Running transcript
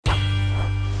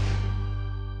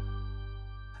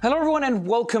Hello everyone and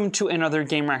welcome to another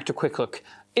Game Reactor Quick Look.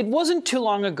 It wasn't too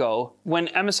long ago when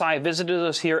MSI visited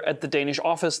us here at the Danish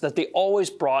office that they always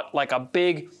brought like a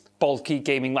big, bulky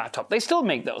gaming laptop. They still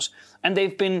make those, and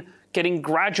they've been getting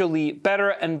gradually better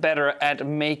and better at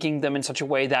making them in such a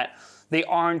way that they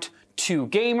aren't too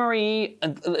gamery,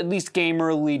 at least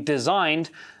gamerly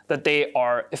designed, that they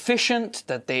are efficient,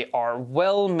 that they are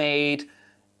well made,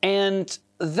 and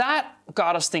that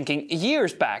got us thinking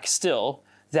years back still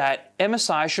that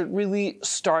MSI should really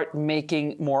start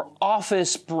making more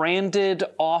office-branded,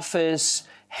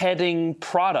 office-heading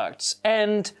products.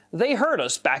 And they heard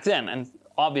us back then, and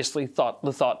obviously thought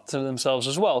to themselves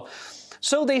as well.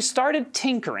 So they started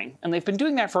tinkering, and they've been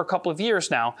doing that for a couple of years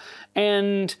now.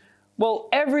 And, well,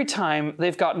 every time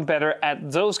they've gotten better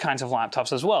at those kinds of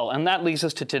laptops as well. And that leads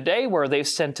us to today, where they've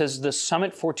sent us the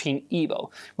Summit 14 EVO,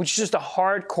 which is just a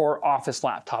hardcore office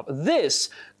laptop. This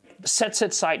sets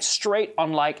its sights straight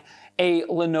on like a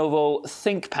Lenovo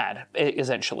ThinkPad,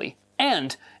 essentially.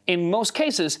 And in most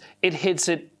cases, it hits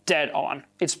it dead on.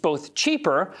 It's both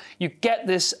cheaper. You get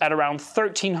this at around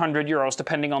 1,300 euros,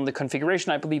 depending on the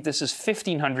configuration. I believe this is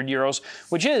 1,500 euros,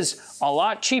 which is a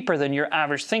lot cheaper than your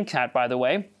average ThinkPad, by the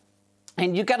way.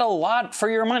 And you get a lot for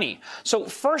your money. So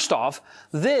first off,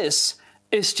 this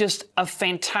is just a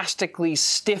fantastically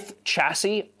stiff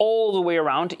chassis all the way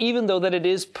around. Even though that it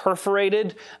is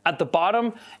perforated at the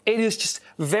bottom, it is just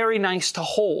very nice to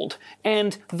hold.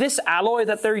 And this alloy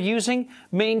that they're using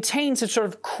maintains its sort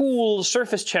of cool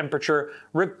surface temperature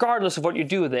regardless of what you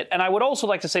do with it. And I would also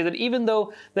like to say that even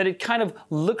though that it kind of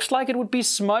looks like it would be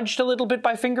smudged a little bit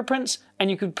by fingerprints,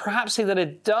 and you could perhaps say that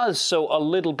it does so a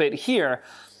little bit here,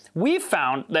 we've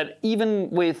found that even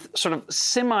with sort of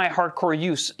semi-hardcore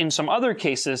use in some other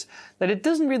cases, that it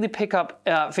doesn't really pick up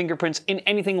fingerprints in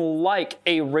anything like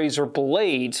a razor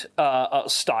blade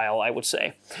style, I would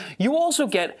say. You also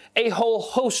get a whole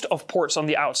host of ports on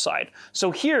the outside.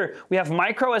 So here we have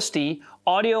micro SD,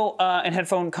 audio and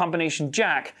headphone combination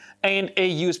jack, and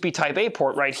a USB Type-A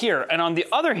port right here. And on the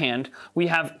other hand, we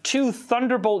have two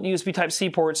Thunderbolt USB Type-C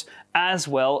ports as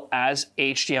well as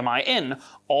HDMI in.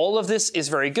 All of this is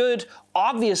very good.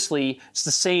 Obviously, it's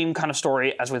the same kind of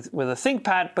story as with a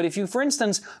ThinkPad, but if you, for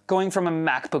instance, going from a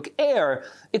MacBook Air,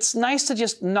 it's nice to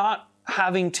just not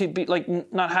having to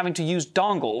use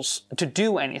dongles to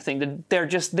do anything. They're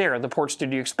just there, the ports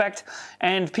that you expect,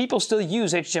 and people still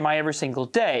use HDMI every single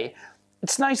day.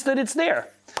 It's nice that it's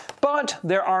there. But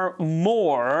there are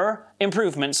more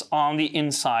improvements on the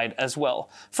inside as well.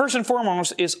 First and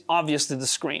foremost is obviously the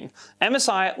screen.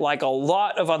 MSI, like a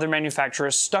lot of other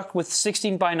manufacturers, stuck with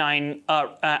 16:9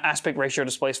 aspect ratio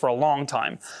displays for a long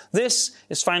time. This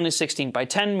is finally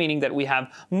 16:10, meaning that we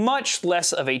have much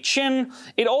less of a chin.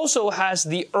 It also has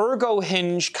the ergo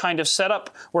hinge kind of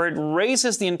setup where it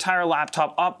raises the entire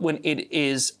laptop up when it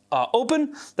is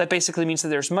open. That basically means that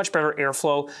there's much better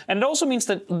airflow, and it also means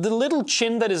that the little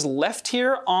chin that is left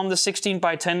here on the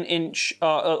 16:10 inch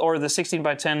or the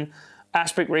 16:10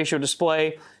 aspect ratio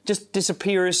display just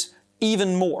disappears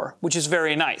even more, which is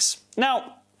very nice.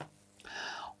 Now,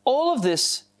 all of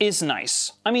this is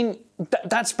nice. I mean,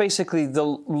 that's basically the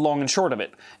long and short of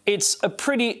it. It's a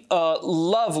pretty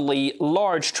lovely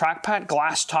large trackpad,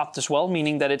 glass topped as well,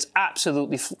 meaning that it's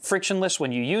absolutely frictionless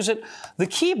when you use it. The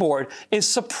keyboard is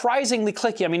surprisingly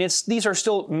clicky. I mean, these are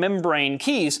still membrane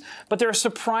keys, but they're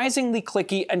surprisingly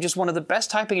clicky and just one of the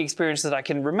best typing experiences that I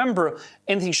can remember,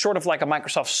 anything short of like a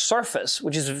Microsoft Surface,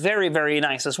 which is very, very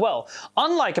nice as well.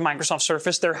 Unlike a Microsoft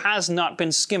Surface, there has not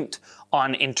been skimped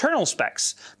on internal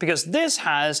specs, because this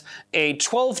has a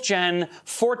 12th gen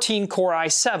 14 core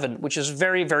i7, which is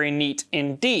very, very neat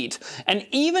indeed. And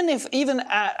even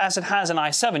as it has an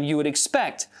i7, you would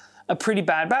expect a pretty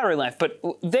bad battery life, but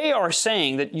they are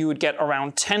saying that you would get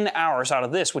around 10 hours out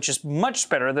of this, which is much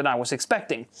better than I was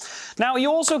expecting. Now, you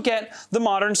also get the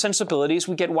modern sensibilities.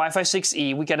 We get Wi-Fi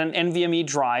 6E, we get an NVMe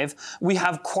drive, we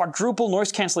have quadruple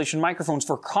noise cancellation microphones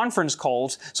for conference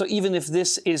calls, so even if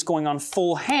this is going on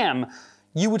full ham,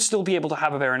 you would still be able to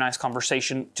have a very nice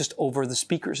conversation just over the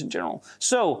speakers in general.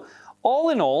 So, all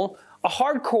in all, a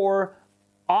hardcore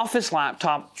office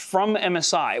laptop from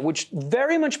MSI, which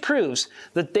very much proves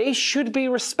that they should be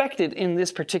respected in this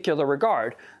particular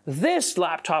regard. This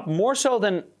laptop, more so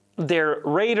than their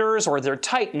Raiders or their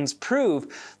Titans,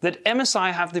 prove that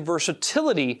MSI have the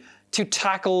versatility to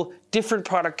tackle different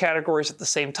product categories at the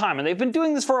same time. And they've been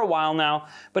doing this for a while now,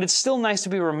 but it's still nice to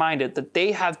be reminded that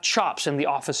they have chops in the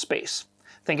office space.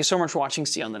 Thank you so much for watching.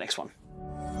 See you on the next one.